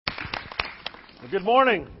Good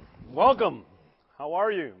morning. Welcome. How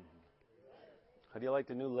are you? How do you like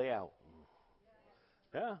the new layout?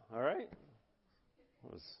 Yeah, all right.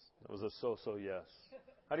 That was a so yes.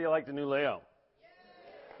 How do you like the new layout?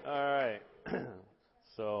 All right.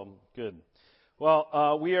 So, good.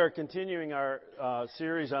 Well, we are continuing our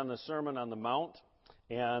series on the Sermon on the Mount,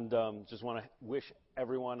 and just want to wish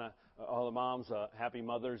everyone, all the moms, a happy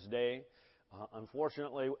Mother's Day.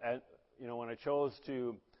 Unfortunately, when I chose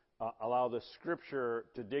to allow the Scripture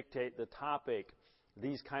to dictate the topic,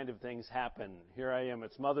 these kind of things happen. Here I am,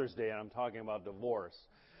 it's Mother's Day, and I'm talking about divorce,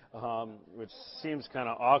 which seems kind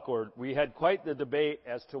of awkward. We had quite the debate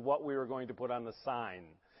as to what we were going to put on the sign.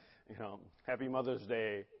 Happy Mother's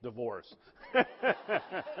Day, divorce. But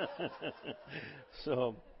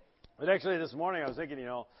actually this morning I was thinking,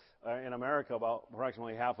 in America about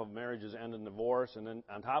approximately half of marriages end in divorce, and then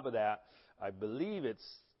on top of that, I believe it's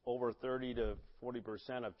over 30 to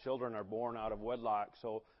 40% of children are born out of wedlock.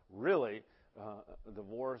 So really,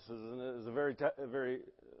 divorce is a very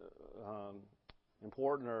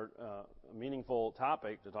important or meaningful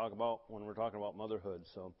topic to talk about when we're talking about motherhood.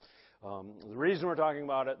 So the reason we're talking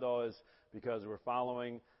about it, though, is because we're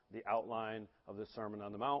following the outline of the Sermon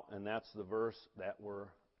on the Mount, and that's the verse that we're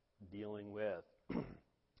dealing with.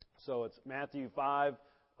 So it's Matthew 5,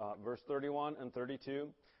 verse 31 and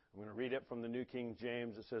 32. I'm going to read it from the New King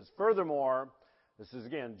James. It says, "Furthermore," this is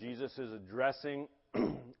again, Jesus is addressing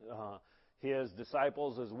his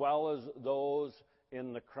disciples as well as those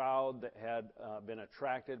in the crowd that had been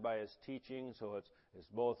attracted by his teaching. So it's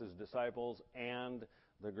both his disciples and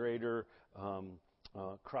the greater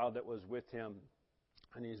crowd that was with him.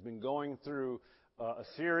 And he's been going through a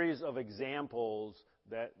series of examples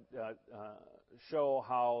that show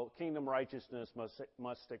how kingdom righteousness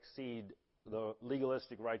must exceed the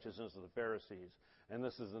legalistic righteousness of the Pharisees. And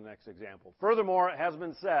this is the next example. "Furthermore, it has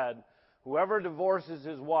been said, whoever divorces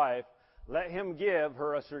his wife, let him give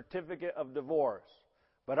her a certificate of divorce.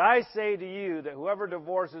 But I say to you that whoever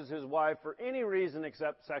divorces his wife for any reason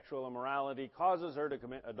except sexual immorality causes her to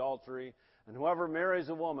commit adultery, and whoever marries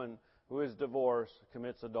a woman who is divorced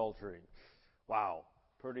commits adultery." Wow,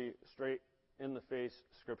 pretty straight in the face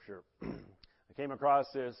scripture. I came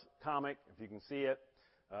across this comic, if you can see it.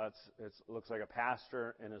 It looks like a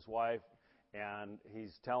pastor and his wife, and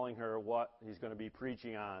he's telling her what he's going to be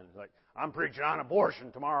preaching on. He's like, "I'm preaching on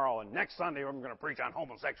abortion tomorrow, and next Sunday I'm going to preach on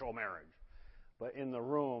homosexual marriage." But in the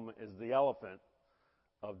room is the elephant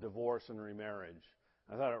of divorce and remarriage.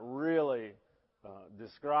 I thought it really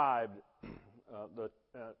described the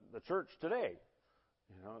church today.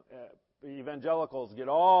 Evangelicals get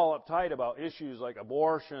all uptight about issues like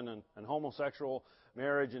abortion and homosexual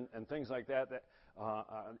marriage and things like that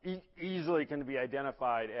easily can be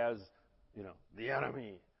identified as, the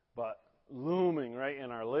enemy. But looming right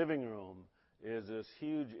in our living room is this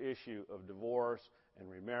huge issue of divorce and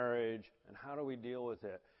remarriage, and how do we deal with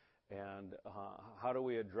it, and how do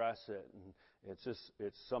we address it? And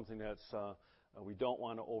it's something that's we don't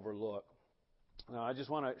want to overlook. Now, I just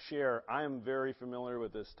want to share, I am very familiar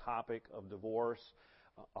with this topic of divorce.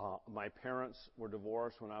 My parents were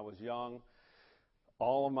divorced when I was young.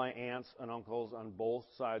 All of my aunts and uncles on both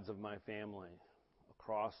sides of my family,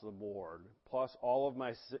 across the board, plus all of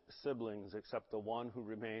my siblings except the one who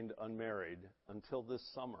remained unmarried until this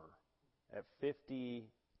summer at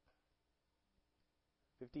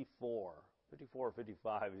 54 or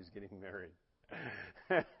 55, he's getting married.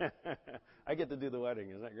 I get to do the wedding.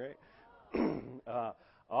 Isn't that great?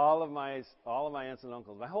 All of my aunts and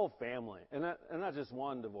uncles, my whole family, and not just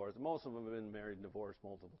one divorce. Most of them have been married and divorced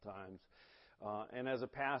multiple times. And as a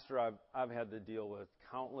pastor, I've had to deal with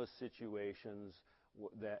countless situations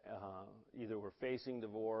that either were facing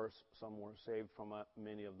divorce, some were saved from it,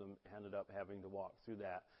 many of them ended up having to walk through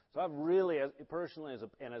that. So I've really, personally, as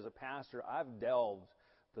a pastor, I've delved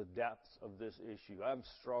the depths of this issue. I've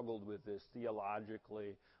struggled with this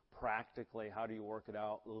theologically, practically. How do you work it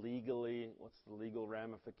out legally? What's the legal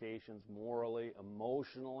ramifications? Morally,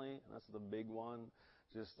 emotionally, that's the big one.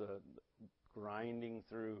 Just the grinding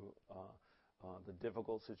through the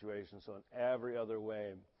difficult situation. So in every other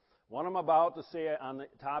way. What I'm about to say on the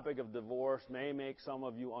topic of divorce may make some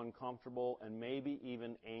of you uncomfortable and maybe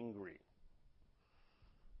even angry.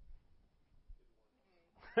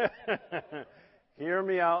 Hear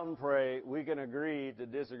me out and pray. We can agree to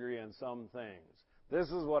disagree on some things.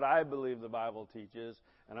 This is what I believe the Bible teaches,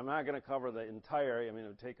 and I'm not going to cover the entire, it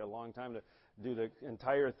would take a long time to do the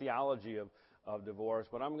entire theology of divorce,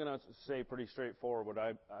 but I'm going to say pretty straightforward what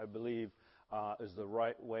I believe is the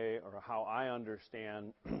right way, or how I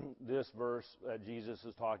understand this verse that Jesus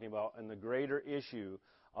is talking about and the greater issue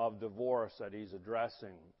of divorce that he's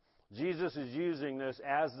addressing. Jesus is using this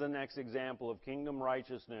as the next example of kingdom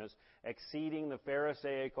righteousness exceeding the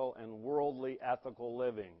Pharisaical and worldly ethical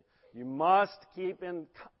living. You must keep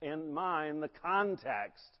in mind the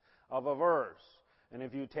context of a verse. And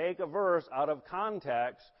if you take a verse out of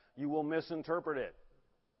context, you will misinterpret it.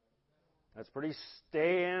 That's pretty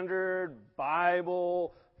standard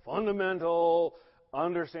Bible, fundamental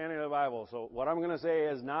understanding of the Bible. So what I'm going to say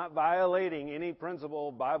is not violating any principle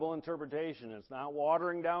of Bible interpretation. It's not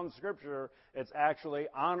watering down Scripture. It's actually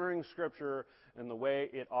honoring Scripture in the way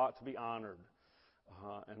it ought to be honored.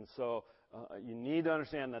 And so you need to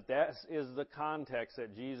understand that this is the context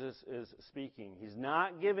that Jesus is speaking. He's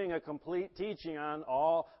not giving a complete teaching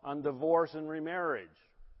on divorce and remarriage.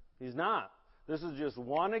 He's not. This is just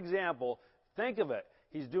one example. Think of it.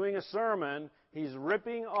 He's doing a sermon. He's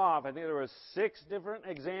ripping off, I think there were 6 different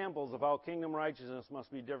examples of how kingdom righteousness must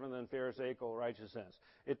be different than Pharisaical righteousness.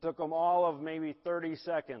 It took them all of maybe 30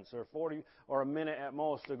 seconds or 40 or a minute at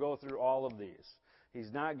most to go through all of these.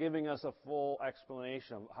 He's not giving us a full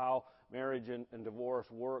explanation of how marriage and divorce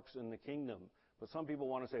works in the kingdom. But some people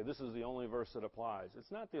want to say this is the only verse that applies.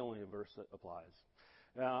 It's not the only verse that applies.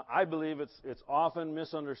 I believe it's often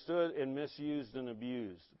misunderstood and misused and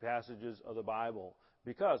abused, passages of the Bible,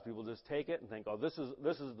 because people just take it and think, oh, this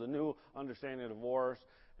is the new understanding of divorce,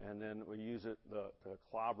 and then we use it to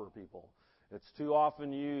clobber people. It's too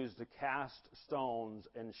often used to cast stones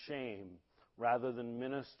and shame rather than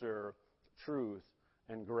minister truth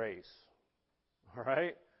and grace. All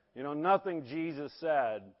right? You know, nothing Jesus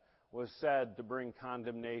said was said to bring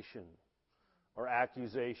condemnation or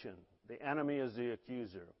accusation. The enemy is the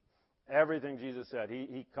accuser. Everything Jesus said,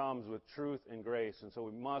 he comes with truth and grace, and so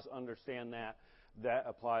we must understand that. That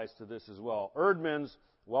applies to this as well. Erdman's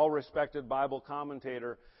well-respected Bible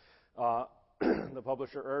commentator, the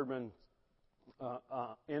publisher Erdman,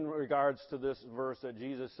 in regards to this verse that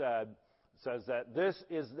Jesus said, says that this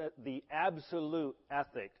is the absolute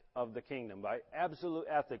ethic of the kingdom. By absolute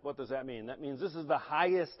ethic, what does that mean? That means this is the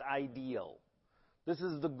highest ideal. This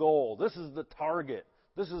is the goal. This is the target.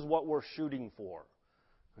 This is what we're shooting for.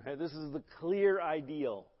 Okay? This is the clear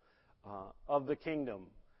ideal of the kingdom.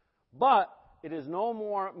 But it is no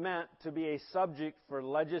more meant to be a subject for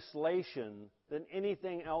legislation than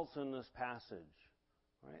anything else in this passage.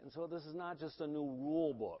 Right? And so this is not just a new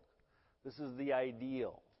rule book. This is the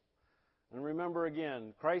ideal. And remember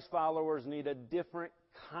again, Christ followers need a different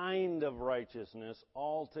kind of righteousness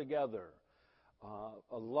altogether.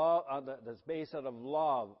 A love that's based out of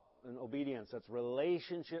love and obedience. That's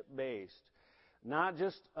relationship-based. Not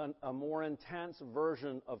just a more intense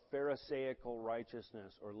version of Pharisaical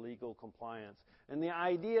righteousness or legal compliance. And the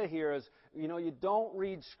idea here is, you don't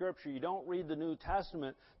read Scripture, you don't read the New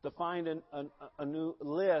Testament to find a new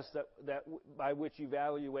list that by which you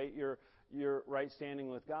evaluate your right standing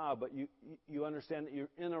with God, but you understand that you're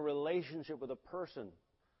in a relationship with a person.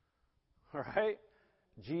 All right?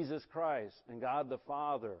 Jesus Christ and God the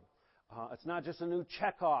Father. It's not just a new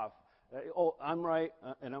checkoff. Oh, I'm right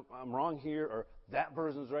and I'm wrong here, or that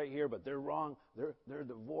person's right here, but they're wrong. They're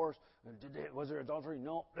divorced. Was there adultery?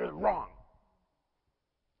 No, they're wrong.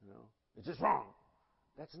 It's just wrong.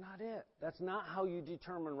 That's not it. That's not how you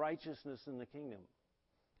determine righteousness in the kingdom.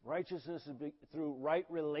 Righteousness is through right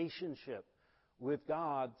relationship with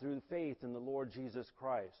God through faith in the Lord Jesus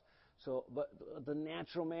Christ. So, but the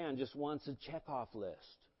natural man just wants a checkoff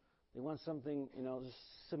list. They want something,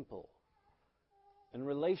 just simple. And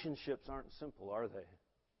relationships aren't simple, are they?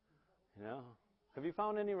 Have you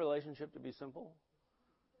found any relationship to be simple?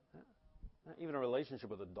 Even a relationship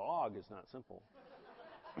with a dog is not simple.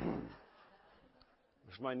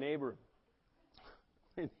 There's my neighbor.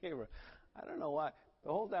 I don't know why.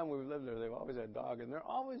 The whole time we've lived there, they've always had a dog, and they're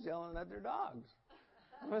always yelling at their dogs.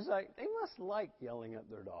 I was like, they must like yelling at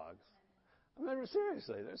their dogs. I mean,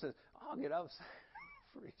 seriously. They says, I'll get upset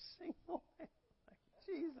every single day.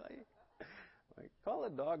 Like, call a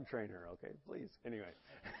dog trainer, okay, please. Anyway.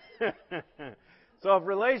 So if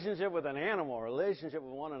relationship with an animal, relationship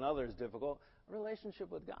with one another is difficult, a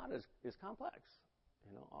relationship with God is complex.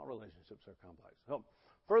 All relationships are complex. So,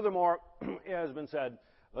 furthermore, it has been said,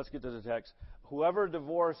 let's get to the text, whoever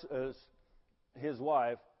divorces his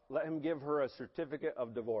wife, let him give her a certificate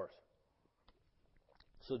of divorce.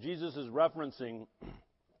 So Jesus is referencing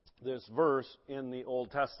this verse in the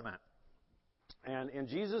Old Testament. And in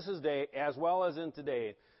Jesus' day, as well as in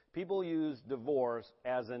today, people use divorce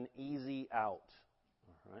as an easy out.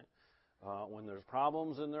 All right? When there's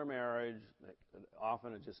problems in their marriage,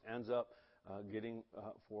 often it just ends up getting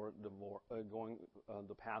for divorce, going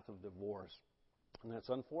the path of divorce. And that's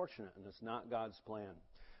unfortunate, and it's not God's plan.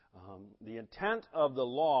 The intent of the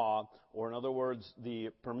law, or in other words, the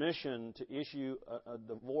permission to issue a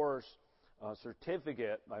divorce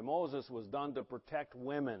certificate by Moses, was done to protect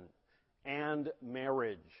women and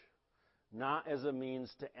marriage, not as a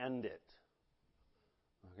means to end it.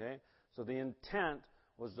 Okay? So the intent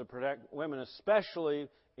was to protect women, especially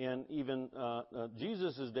in even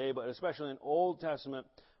Jesus' day, but especially in Old Testament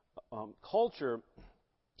culture.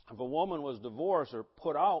 If a woman was divorced or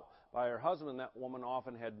put out by her husband, that woman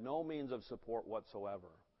often had no means of support whatsoever.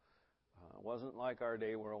 It wasn't like our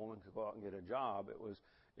day where a woman could go out and get a job.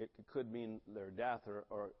 It could mean their death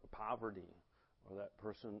or poverty,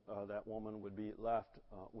 or that woman would be left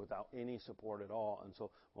without any support at all. And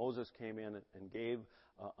so Moses came in and gave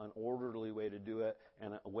an orderly way to do it,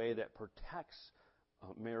 and a way that protects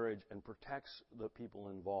marriage and protects the people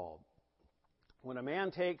involved. When a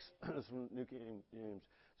man takes, this is from New King James,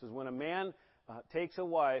 it says, when a man takes a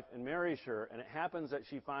wife and marries her, and it happens that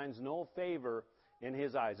she finds no favor in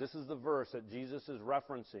his eyes. This is the verse that Jesus is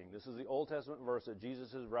referencing. This is the Old Testament verse that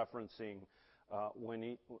Jesus is referencing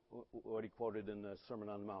what he quoted in the Sermon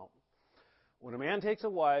on the Mount. When a man takes a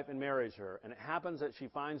wife and marries her, and it happens that she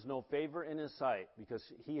finds no favor in his sight because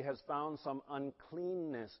he has found some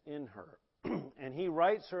uncleanness in her, and he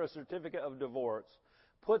writes her a certificate of divorce,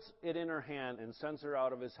 puts it in her hand, and sends her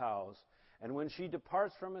out of his house, and when she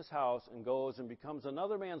departs from his house and goes and becomes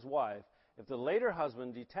another man's wife, if the later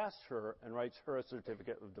husband detests her and writes her a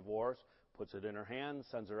certificate of divorce, puts it in her hand,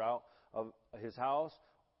 sends her out of his house,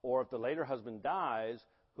 or if the later husband dies,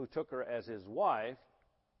 who took her as his wife,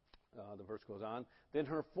 the verse goes on, then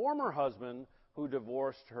her former husband who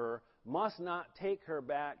divorced her must not take her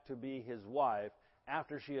back to be his wife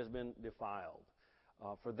after she has been defiled.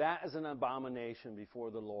 For that is an abomination before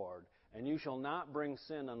the Lord, and you shall not bring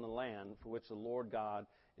sin on the land for which the Lord God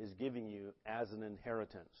is giving you as an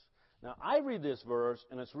inheritance. Now, I read this verse,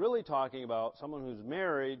 and it's really talking about someone who's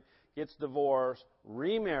married, gets divorced,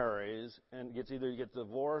 remarries, and either gets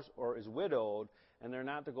divorced or is widowed, and they're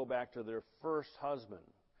not to go back to their first husband.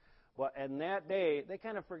 But in that day, they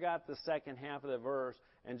kind of forgot the second half of the verse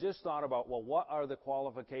and just thought about, well, what are the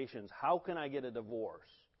qualifications? How can I get a divorce?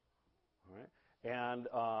 All right? And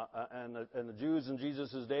the Jews in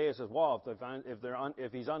Jesus' day says, well,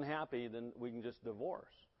 if he's unhappy, then we can just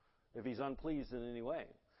divorce. If he's unpleased in any way.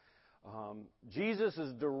 Jesus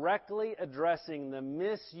is directly addressing the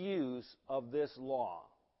misuse of this law.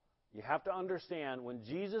 You have to understand, when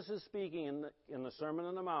Jesus is speaking in the Sermon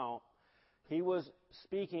on the Mount, he was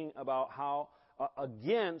speaking about how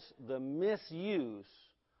against the misuse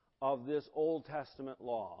of this Old Testament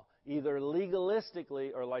law, either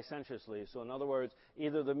legalistically or licentiously. So in other words,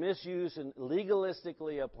 either the misuse and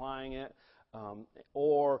legalistically applying it,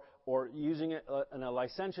 or using it in a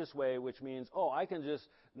licentious way, which means, I can just,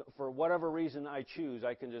 for whatever reason I choose,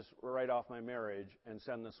 I can just write off my marriage and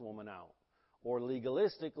send this woman out. Or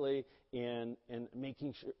legalistically in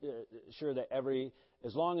making sure that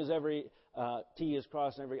as long as every T is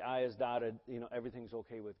crossed and every I is dotted, everything's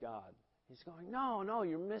okay with God. He's going, no,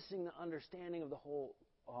 you're missing the understanding of the whole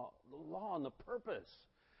law and the purpose.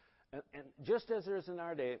 And just as there is in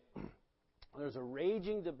our day, there's a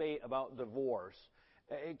raging debate about divorce.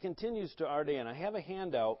 It continues to our day, and I have a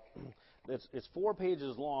handout it's 4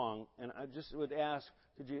 pages long, and I just would ask,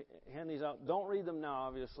 could you hand these out? Don't read them now,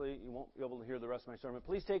 obviously. You won't be able to hear the rest of my sermon.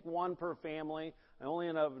 Please take one per family. I only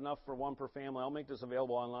have enough for one per family. I'll make this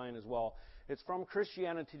available online as well. It's from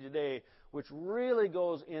Christianity Today, which really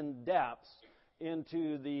goes in depth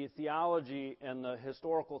into the theology and the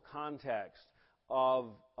historical context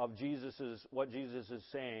of what Jesus is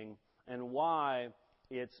saying, and why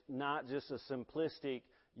it's not just a simplistic,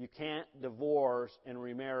 you can't divorce and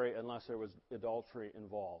remarry unless there was adultery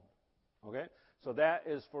involved. Okay? So that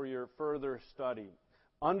is for your further study.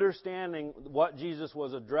 Understanding what Jesus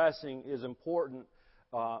was addressing is important,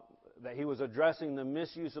 that he was addressing the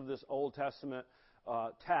misuse of this Old Testament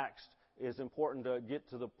text is important to get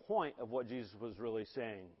to the point of what Jesus was really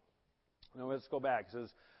saying. Now let's go back. It says,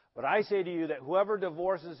 but I say to you that whoever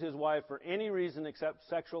divorces his wife for any reason except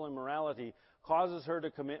sexual immorality causes her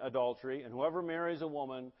to commit adultery, and whoever marries a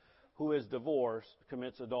woman who is divorced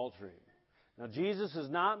commits adultery. Now, Jesus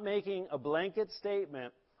is not making a blanket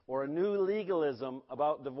statement or a new legalism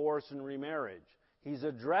about divorce and remarriage. He's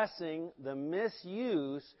addressing the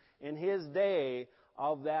misuse in his day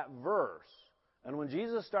of that verse. And when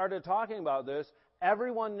Jesus started talking about this,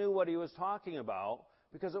 everyone knew what he was talking about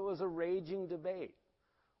because it was a raging debate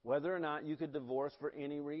whether or not you could divorce for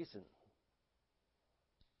any reason,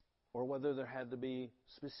 or whether there had to be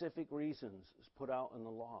specific reasons put out in the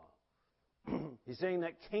law. He's saying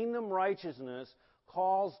that kingdom righteousness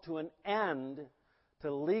calls to an end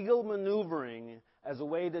to legal maneuvering as a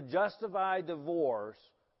way to justify divorce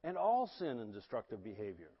and all sin and destructive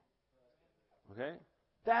behavior. Okay?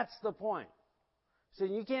 That's the point. So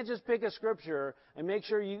you can't just pick a scripture and make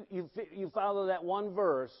sure you follow that one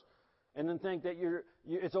verse and then think that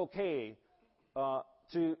it's okay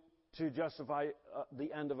to justify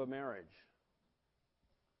the end of a marriage.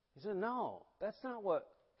 He said, no, that's not what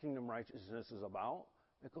kingdom righteousness is about.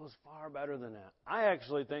 It goes far better than that. I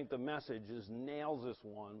actually think the Message just nails this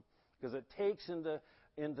one because it takes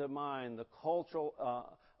into mind the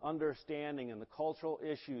cultural understanding and the cultural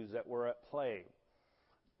issues that were at play.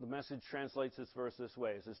 The Message translates this verse this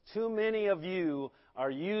way. It says, too many of you are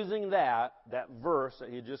using that verse that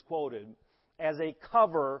he just quoted, as a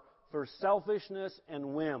cover for selfishness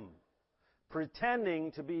and whim,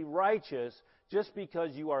 pretending to be righteous just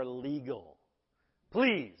because you are legal.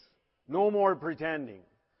 Please, no more pretending.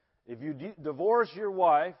 If you divorce your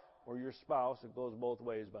wife or your spouse, it goes both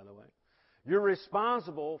ways, by the way, you're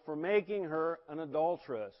responsible for making her an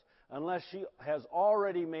adulteress unless she has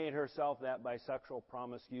already made herself that by sexual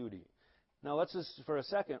promiscuity. Now, let's just for a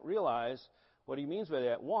second realize what he means by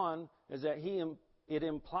that. One is that it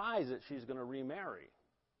implies that she's going to remarry.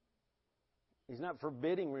 He's not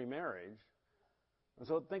forbidding remarriage. And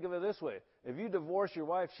so think of it this way. If you divorce your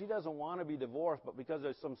wife, she doesn't want to be divorced, but because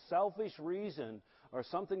there's some selfish reason or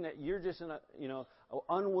something that you're just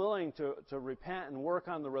unwilling to repent and work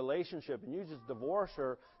on the relationship, and you just divorce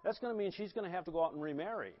her, that's going to mean she's going to have to go out and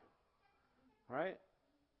remarry. Right?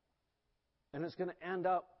 And it's going to end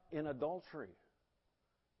up in adultery.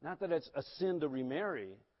 Not that it's a sin to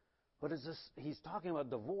remarry, but he's talking about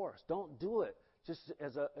divorce. Don't do it just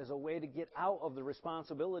as a way to get out of the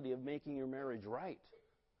responsibility of making your marriage right.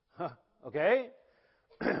 Okay?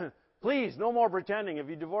 Please, no more pretending. If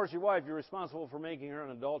you divorce your wife, you're responsible for making her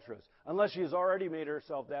an adulteress, unless she has already made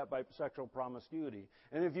herself that by sexual promiscuity.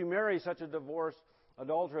 And if you marry such a divorced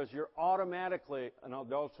adulteress, you're automatically an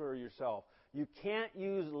adulterer yourself. You can't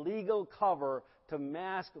use legal cover to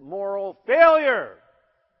mask moral failure.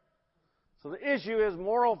 So the issue is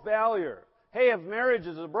moral failure. Hey, if marriage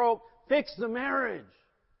is broke, fix the marriage.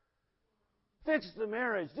 Fix the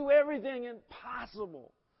marriage. Do everything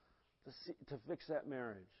impossible to fix that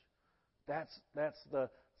marriage. That's the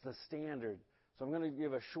standard. So I'm going to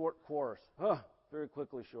give a short course. Very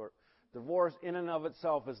quickly short. Divorce in and of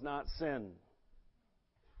itself is not sin.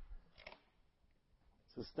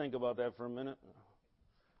 Just think about that for a minute.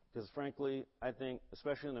 Because frankly, I think,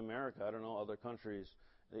 especially in America, I don't know other countries,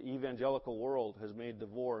 the evangelical world has made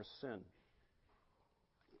divorce sin.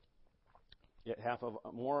 Yet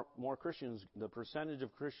more Christians, the percentage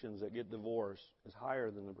of Christians that get divorced is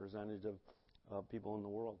higher than the percentage of people in the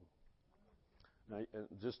world. Now,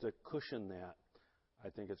 just to cushion that, I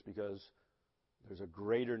think it's because there's a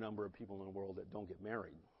greater number of people in the world that don't get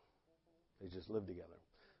married. They just live together.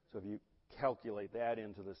 So if you calculate that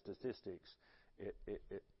into the statistics,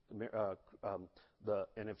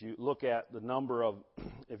 and if you look at the number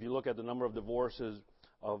of divorces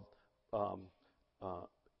of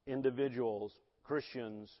individuals,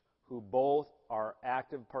 Christians, who both are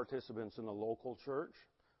active participants in the local church,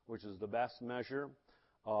 which is the best measure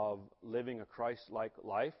of living a Christ-like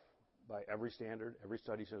life by every standard, every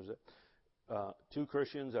study says it. Two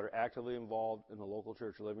Christians that are actively involved in the local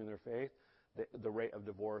church living their faith, the rate of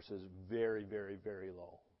divorce is very, very, very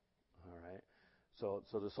low. All right?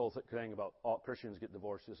 So this whole thing about all Christians get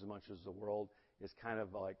divorced just as much as the world is kind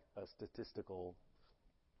of like a statistical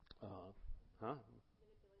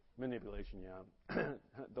manipulation, yeah.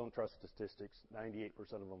 Don't trust statistics. 98%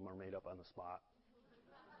 of them are made up on the spot.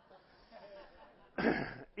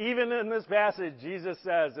 Even in this passage, Jesus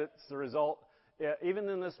says it's the result. Even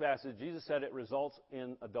in this passage, Jesus said it results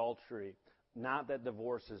in adultery, not that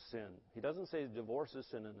divorce is sin. He doesn't say divorce is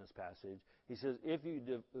sin in this passage. He says if you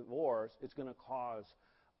divorce, it's going to cause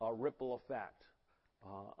a ripple effect.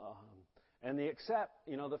 And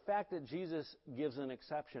the fact that Jesus gives an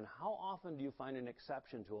exception, how often do you find an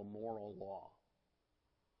exception to a moral law?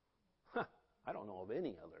 I don't know of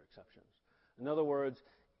any other exceptions. In other words,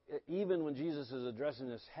 even when Jesus is addressing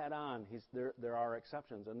this head on, there are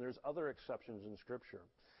exceptions, and there's other exceptions in Scripture.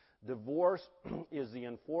 Divorce is the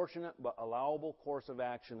unfortunate but allowable course of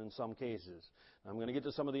action in some cases. I'm going to get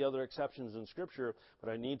to some of the other exceptions in Scripture,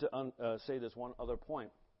 but I need to say this one other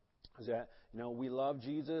point. Is that, we love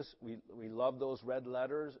Jesus. We love those red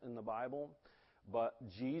letters in the Bible, but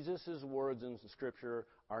Jesus' words in Scripture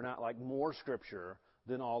are not like more Scripture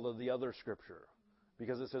than all of the other Scripture.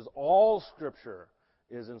 Because it says all Scripture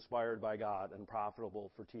is inspired by God and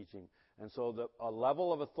profitable for teaching. And so a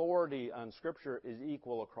level of authority on Scripture is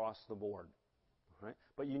equal across the board. Right?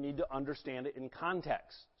 But you need to understand it in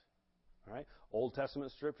context. Right? Old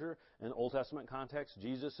Testament scripture and Old Testament context,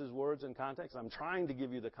 Jesus' words in context. I'm trying to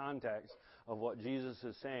give you the context of what Jesus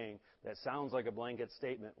is saying that sounds like a blanket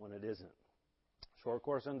statement when it isn't. Short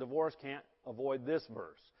course on divorce can't avoid this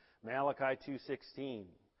verse. Malachi 2:16.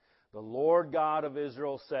 The Lord God of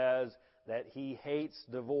Israel says that He hates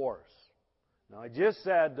divorce. Now I just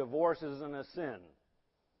said divorce isn't a sin.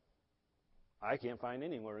 I can't find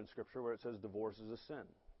anywhere in Scripture where it says divorce is a sin.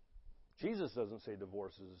 Jesus doesn't say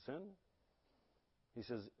divorce is a sin. He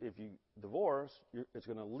says if you divorce, it's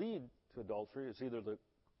going to lead to adultery. It's either the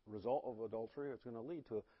result of adultery or it's going to lead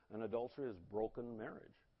to an adulterous broken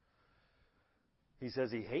marriage. He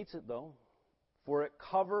says He hates it though. For it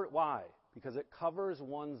why? Because it covers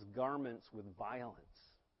one's garments with violence.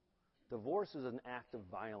 Divorce is an act of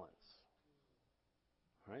violence.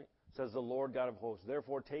 Right? Says the Lord God of hosts,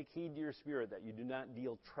 therefore take heed to your spirit that you do not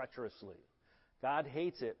deal treacherously. God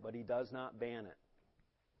hates it, but He does not ban it.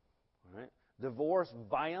 Right? Divorce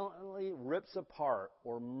violently rips apart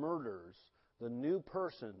or murders the new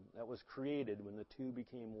person that was created when the two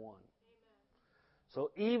became one. Amen.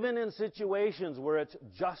 So even in situations where it's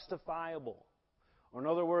justifiable, or in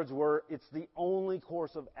other words, where it's the only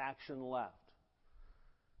course of action left,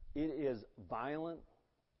 it is violent,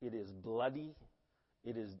 it is bloody,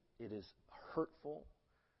 it is hurtful,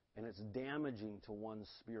 and it's damaging to one's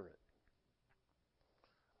spirit.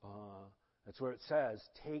 That's where it says,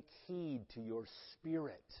 take heed to your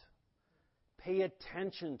spirit. Pay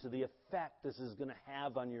attention to the effect this is going to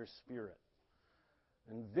have on your spirit.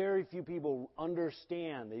 And very few people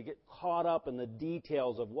understand. They get caught up in the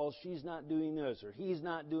details of, well, she's not doing this, or he's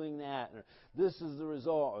not doing that, or this is the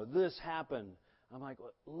result, or this happened. I'm like,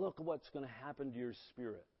 look what's going to happen to your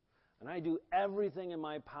spirit. And I do everything in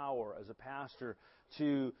my power as a pastor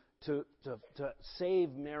to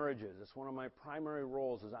save marriages. It's one of my primary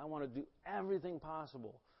roles. Is I want to do everything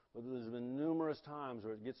possible. But there's been numerous times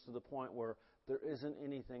where it gets to the point where there isn't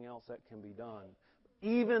anything else that can be done.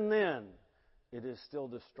 Even then, it is still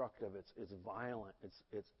destructive. It's violent.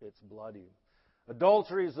 It's bloody.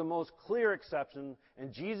 Adultery is the most clear exception,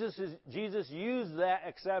 and Jesus used that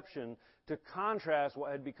exception to contrast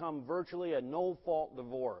what had become virtually a no-fault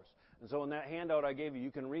divorce. And so in that handout I gave you, you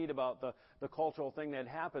can read about the cultural thing that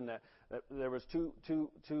happened. That there was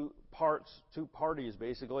two parties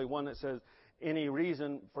basically. One that says any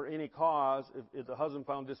reason for any cause. If the husband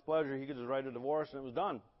found displeasure, he could just write a divorce and it was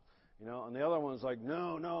done. You know, and the other one's like,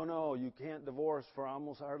 no, you can't divorce for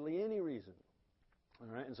almost hardly any reason. All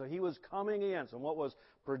right, and so he was coming against, and what was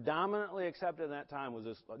predominantly accepted at that time was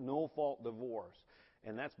this no-fault divorce,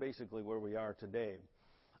 and that's basically where we are today.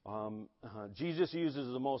 Jesus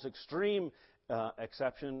uses the most extreme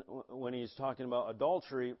exception when he's talking about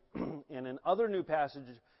adultery, and in other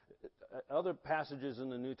passages in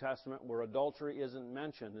the New Testament where adultery isn't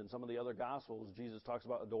mentioned, in some of the other Gospels, Jesus talks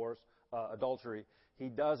about adultery. He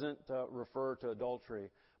doesn't refer to adultery,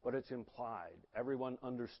 but it's implied. Everyone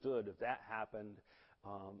understood if that happened,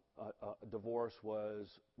 divorce was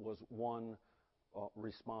one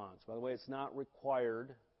response. By the way, it's not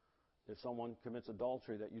required if someone commits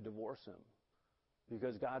adultery that you divorce him,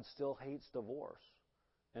 because God still hates divorce,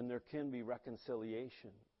 and there can be reconciliation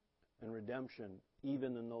and redemption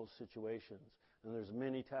even in those situations. And there's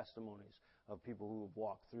many testimonies of people who have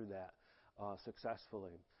walked through that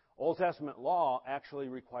successfully. Old Testament law actually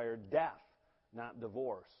required death, not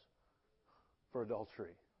divorce, for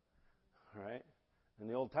adultery. All right? In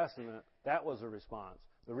the Old Testament, that was a response.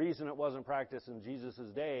 The reason it wasn't practiced in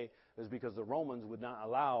Jesus' day is because the Romans would not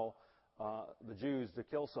allow the Jews to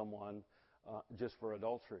kill someone just for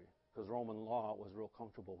adultery, because Roman law was real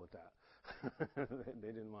comfortable with that. They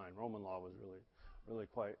didn't mind. Roman law was really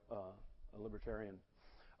quite libertarian.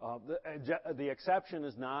 The exception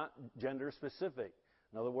is not gender specific.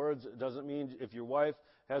 In other words, it doesn't mean if your wife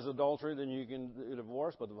has adultery, then you can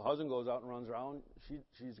divorce. But if the husband goes out and runs around,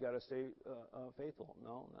 she's got to stay faithful.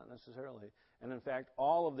 No, not necessarily. And in fact,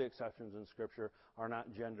 all of the exceptions in Scripture are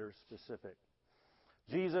not gender specific.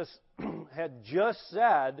 Jesus had just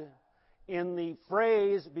said in the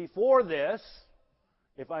phrase before this,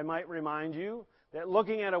 if I might remind you, that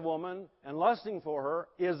looking at a woman and lusting for her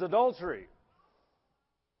is adultery.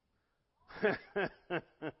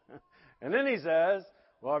 And then he says,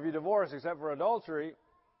 well, if you divorce except for adultery,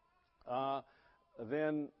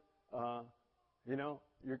 then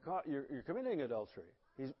you're committing adultery.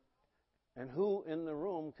 And who in the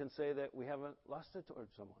room can say that we haven't lusted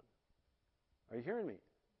towards someone? Are you hearing me?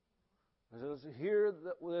 So hear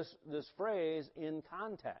this phrase in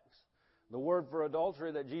context. The word for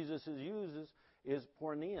adultery that Jesus uses is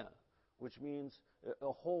porneia, which means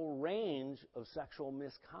a whole range of sexual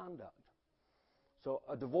misconduct. So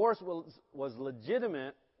a divorce was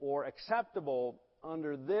legitimate or acceptable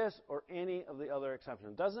under this or any of the other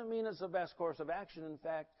exceptions. Doesn't mean it's the best course of action. In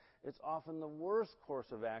fact, it's often the worst course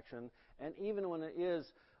of action. And even when it is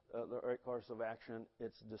the right course of action,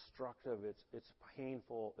 it's destructive, it's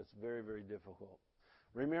painful, it's very, very difficult.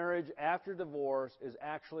 Remarriage after divorce is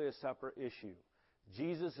actually a separate issue.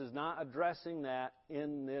 Jesus is not addressing that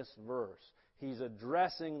in this verse. He's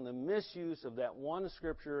addressing the misuse of that one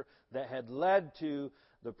scripture that had led to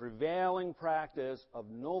the prevailing practice of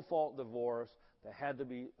no-fault divorce that had to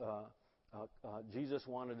be, Jesus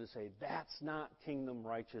wanted to say, that's not kingdom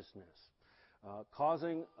righteousness.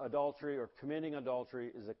 Causing adultery or committing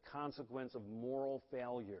adultery is a consequence of moral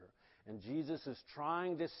failure. And Jesus is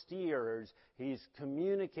trying to steer, he's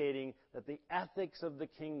communicating that the ethics of the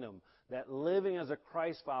kingdom, that living as a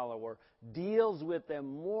Christ follower, deals with the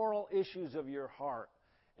moral issues of your heart.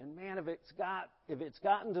 And man, if it's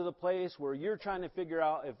gotten to the place where you're trying to figure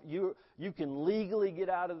out if you can legally get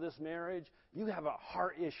out of this marriage, you have a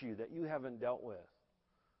heart issue that you haven't dealt with.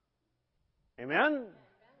 Amen?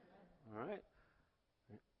 All right.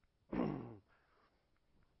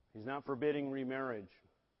 He's not forbidding remarriage.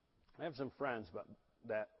 I have some friends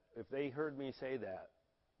that if they heard me say that,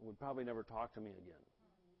 would probably never talk to me again.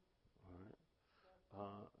 All right?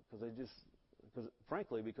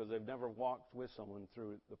 Because they've never walked with someone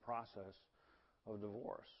through the process of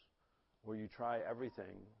divorce, where you try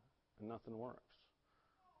everything and nothing works,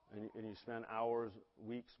 and you spend hours,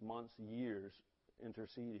 weeks, months, years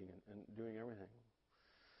interceding and doing everything.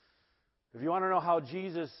 If you want to know how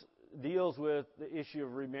Jesus deals with the issue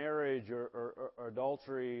of remarriage or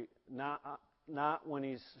adultery, not when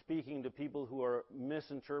he's speaking to people who are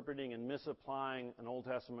misinterpreting and misapplying an Old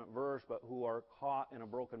Testament verse, but who are caught in a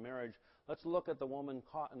broken marriage, let's look at the woman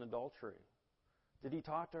caught in adultery. Did he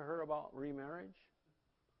talk to her about remarriage?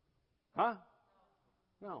 Huh?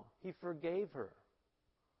 No. He forgave her.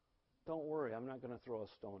 Don't worry, I'm not going to throw a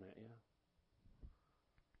stone at you.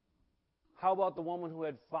 How about the woman who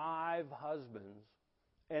had 5 husbands,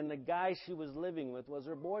 and the guy she was living with was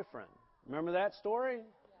her boyfriend? Remember that story?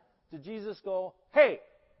 Did Jesus go, hey,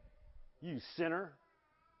 you sinner,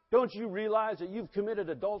 don't you realize that you've committed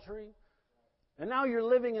adultery? And now you're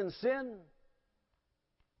living in sin?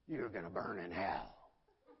 You're going to burn in hell.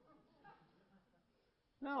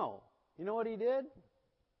 No. You know what he did?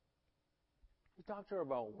 He talked to her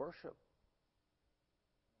about worship.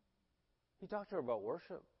 He talked to her about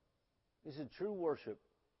worship. He said true worship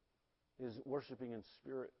is worshiping in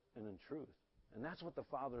spirit and in truth. And that's what the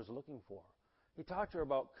Father is looking for. He talked to her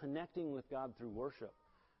about connecting with God through worship,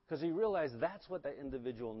 because he realized that's what that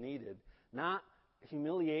individual needed, not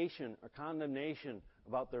humiliation or condemnation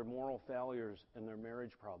about their moral failures and their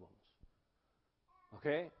marriage problems.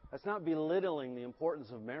 Okay? That's not belittling the importance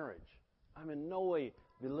of marriage. I'm in no way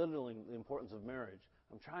belittling the importance of marriage.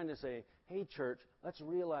 I'm trying to say, hey, church, let's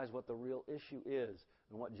realize what the real issue is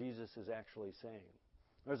and what Jesus is actually saying.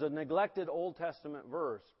 There's a neglected Old Testament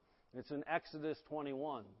verse. It's in Exodus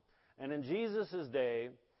 21. And in Jesus' day,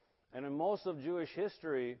 and in most of Jewish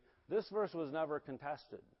history, this verse was never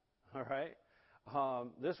contested. All right?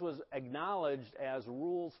 This was acknowledged as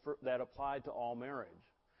rules that applied to all marriage.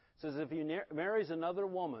 It says if he marries another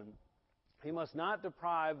woman, he must not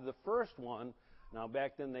deprive the first one. Now,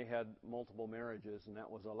 back then they had multiple marriages, and that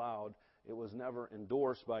was allowed. It was never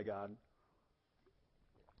endorsed by God,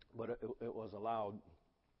 but it was allowed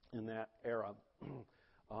in that era.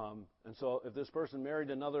 And so if this person married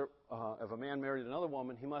if a man married another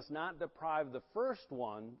woman, he must not deprive the first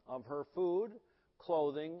one of her food,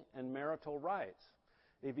 clothing, and marital rights.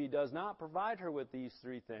 If he does not provide her with these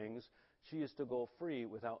 3 things, she is to go free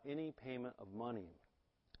without any payment of money.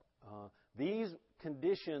 These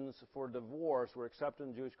conditions for divorce were accepted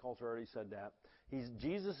in Jewish culture. I already said that.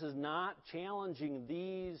 Jesus is not challenging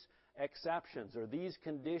these exceptions or these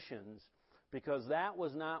conditions, because that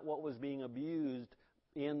was not what was being abused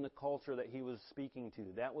in the culture that he was speaking to.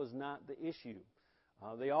 That was not the issue.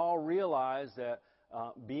 They all realized that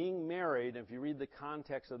being married, if you read the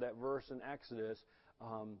context of that verse in Exodus,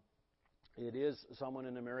 it is someone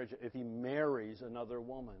in a marriage, if he marries another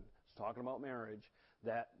woman, it's talking about marriage,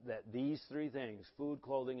 that these 3 things, food,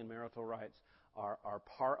 clothing, and marital rights, are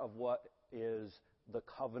part of what is the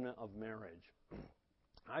covenant of marriage.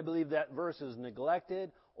 I believe that verse is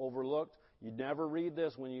neglected, overlooked. You never read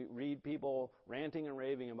this when you read people ranting and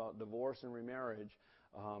raving about divorce and remarriage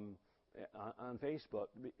on Facebook.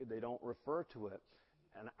 They don't refer to it.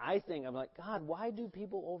 And I'm like, God, why do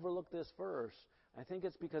people overlook this verse? I think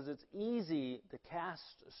it's because it's easy to cast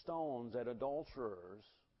stones at adulterers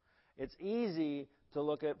It's easy to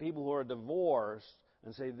look at people who are divorced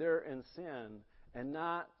and say they're in sin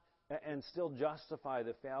and still justify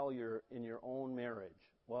the failure in your own marriage.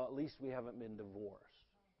 Well, at least we haven't been divorced.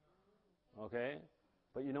 Okay?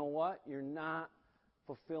 But you know what? You're not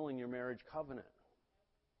fulfilling your marriage covenant.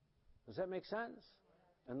 Does that make sense?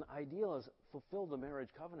 And the ideal is fulfill the marriage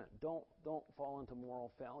covenant. Don't fall into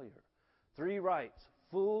moral failure. 3 rights: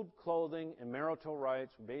 food, clothing, and marital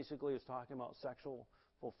rights. Basically, it's talking about sexual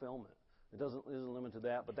fulfillment. It isn't limited to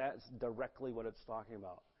that, but that's directly what it's talking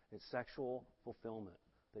about. It's sexual fulfillment.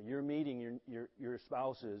 That you're meeting your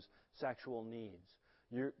spouse's sexual needs.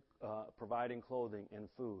 You're providing clothing and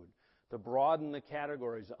food. To broaden the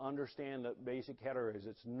categories, to understand the basic categories,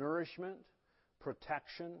 it's nourishment,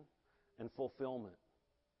 protection, and fulfillment.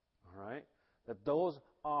 All right? That those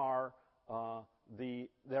are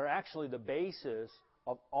they're actually the basis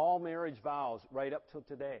of all marriage vows right up till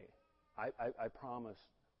today. I promise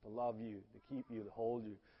to love you, to keep you, to hold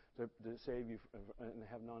you, to save you, and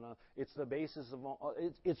have none other. It's the basis of all.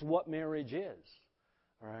 It's what marriage is.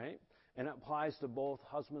 All right? And it applies to both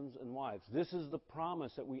husbands and wives. This is the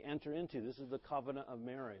promise that we enter into. This is the covenant of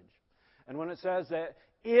marriage. And when it says that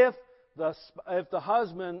if the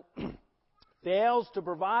husband fails to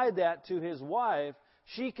provide that to his wife,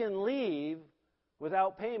 she can leave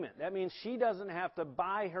without payment. That means she doesn't have to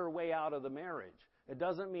buy her way out of the marriage. It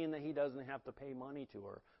doesn't mean that he doesn't have to pay money to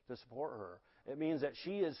her to support her. It means that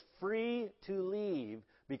she is free to leave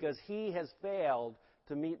because he has failed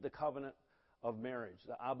to meet the covenant of marriage,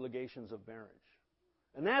 the obligations of marriage.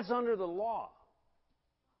 And that's under the law.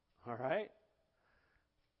 All right?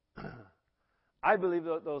 I believe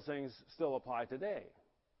that those things still apply today.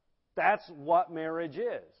 That's what marriage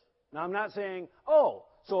is. Now, I'm not saying,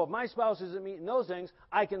 so if my spouse isn't meeting those things,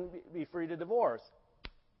 I can be free to divorce.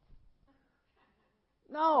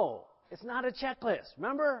 No, it's not a checklist.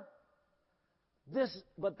 Remember?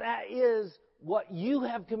 But that is what you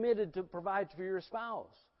have committed to provide for your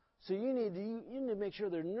spouse. So you need to make sure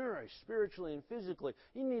they're nourished spiritually and physically.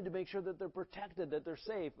 You need to make sure that they're protected, that they're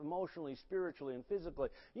safe emotionally, spiritually, and physically.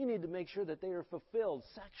 You need to make sure that they are fulfilled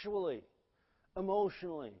sexually,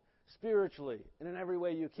 emotionally, spiritually, and in every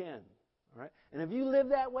way you can. All right? And if you live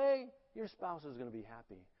that way, your spouse is going to be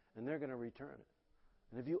happy, and they're going to return it.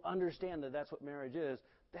 And if you understand that that's what marriage is,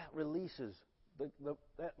 that releases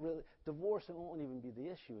divorce won't even be the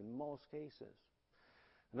issue in most cases.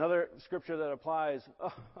 Another scripture that applies,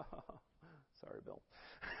 sorry, Bill.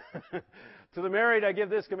 To the married I give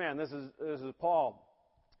this command. This is Paul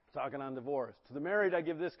talking on divorce. To the married I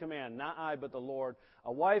give this command, not I but the Lord.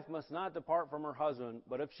 A wife must not depart from her husband,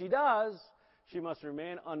 but if she does, she must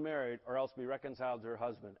remain unmarried or else be reconciled to her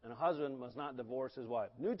husband. And a husband must not divorce his wife.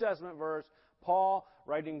 New Testament verse, Paul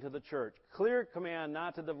writing to the church. Clear command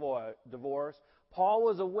not to divorce. Paul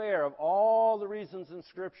was aware of all the reasons in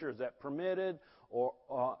Scriptures that permitted, or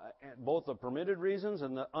both the permitted reasons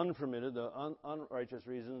and the unpermitted, the unrighteous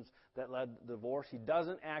reasons that led to divorce. He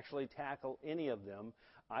doesn't actually tackle any of them,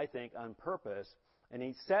 I think, on purpose. And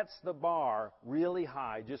he sets the bar really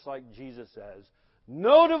high, just like Jesus says,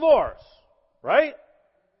 no divorce, right?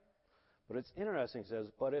 But it's interesting, he says,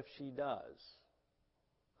 but if she does.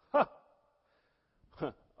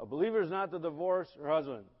 A believer is not to divorce her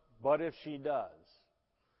husband, but if she does.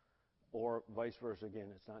 Or vice versa again,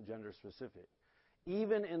 it's not gender specific.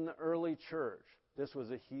 Even in the early church, this was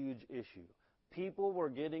a huge issue. People were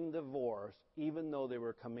getting divorced even though they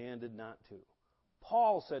were commanded not to.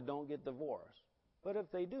 Paul said don't get divorced. But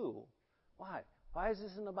if they do, why? Why is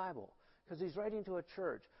this in the Bible? Because he's writing to a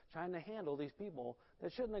church trying to handle these people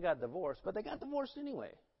that shouldn't have got divorced, but they got divorced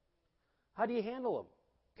anyway. How do you handle them?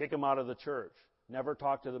 Kick them out of the church. Never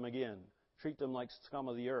talk to them again. Treat them like scum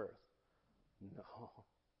of the earth. No.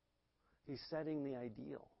 He's setting the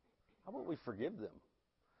ideal. How about we forgive them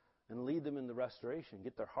and lead them in the restoration,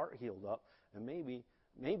 get their heart healed up, and maybe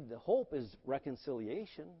the hope is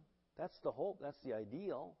reconciliation. That's the hope. That's the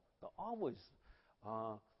ideal.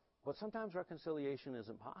 But sometimes reconciliation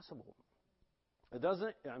isn't possible. It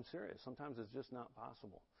doesn't. I'm serious. Sometimes it's just not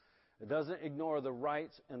possible. It doesn't ignore the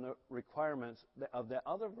rights and the requirements of that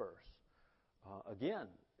other verse. Again,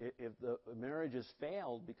 if the marriage has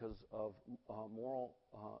failed because of moral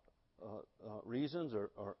reasons,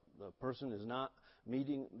 or the person is not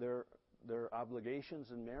meeting their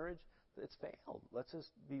obligations in marriage, it's failed. Let's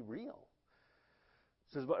just be real.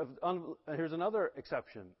 It says, but here's another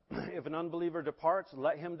exception. If an unbeliever departs,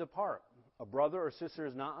 let him depart. A brother or sister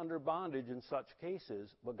is not under bondage in such cases,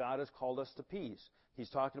 but God has called us to peace. He's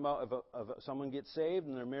talking about if someone gets saved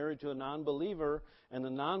and they're married to a non-believer, and the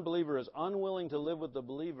non-believer is unwilling to live with the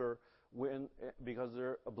believer, because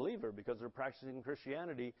they're a believer, because they're practicing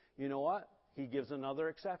Christianity, you know what? He gives another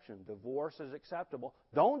exception. Divorce is acceptable.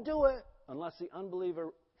 Don't do it unless the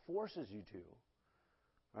unbeliever forces you to.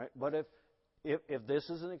 Right? But if this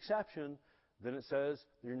is an exception, then it says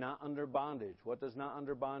you're not under bondage. What does not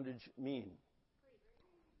under bondage mean?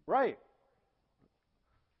 Right.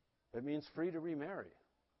 It means free to remarry.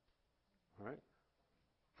 Right?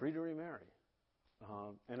 Free to remarry.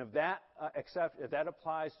 And if that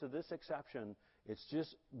applies to this exception, it's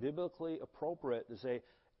just biblically appropriate to say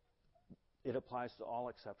it applies to all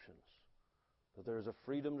exceptions. That there's a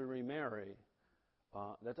freedom to remarry.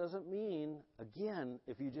 That doesn't mean, again,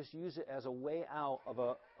 if you just use it as a way out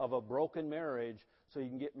of a broken marriage so you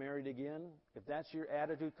can get married again, if that's your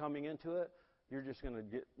attitude coming into it, you're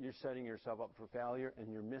setting yourself up for failure,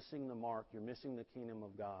 and you're missing the mark. You're missing the kingdom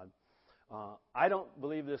of God. I don't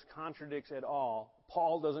believe this contradicts at all.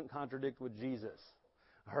 Paul doesn't contradict with Jesus.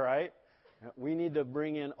 All right? We need to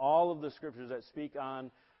bring in all of the scriptures that speak on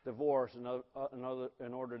divorce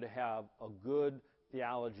in order to have a good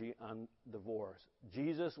theology on divorce.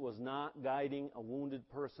 Jesus was not guiding a wounded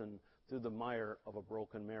person through the mire of a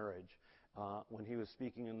broken marriage when he was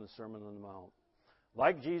speaking in the Sermon on the Mount.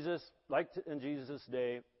 Like in Jesus'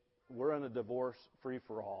 day, we're in a divorce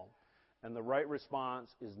free-for-all. And the right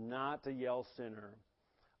response is not to yell sinner,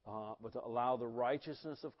 but to allow the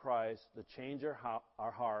righteousness of Christ to change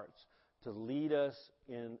our hearts, to lead us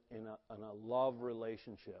in a love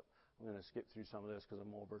relationship. I'm going to skip through some of this because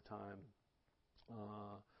I'm over time.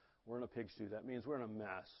 We're in a pig stew. That means we're in a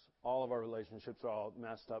mess. All of our relationships are all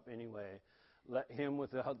messed up anyway. Let him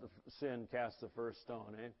without the sin cast the first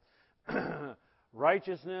stone.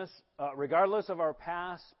 Righteousness, regardless of our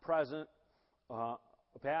past, present,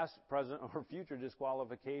 or future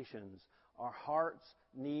disqualifications, our hearts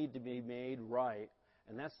need to be made right.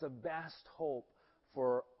 And that's the best hope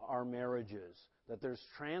for our marriages. That there's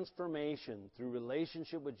transformation through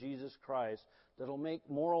relationship with Jesus Christ that will make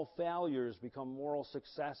moral failures become moral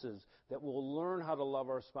successes, that we'll learn how to love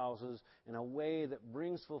our spouses in a way that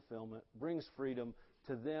brings fulfillment, brings freedom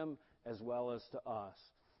to them as well as to us.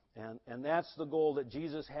 And that's the goal that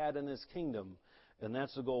Jesus had in His kingdom, and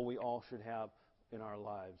that's the goal we all should have in our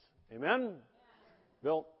lives. Amen?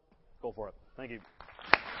 Bill, go for it. Thank you.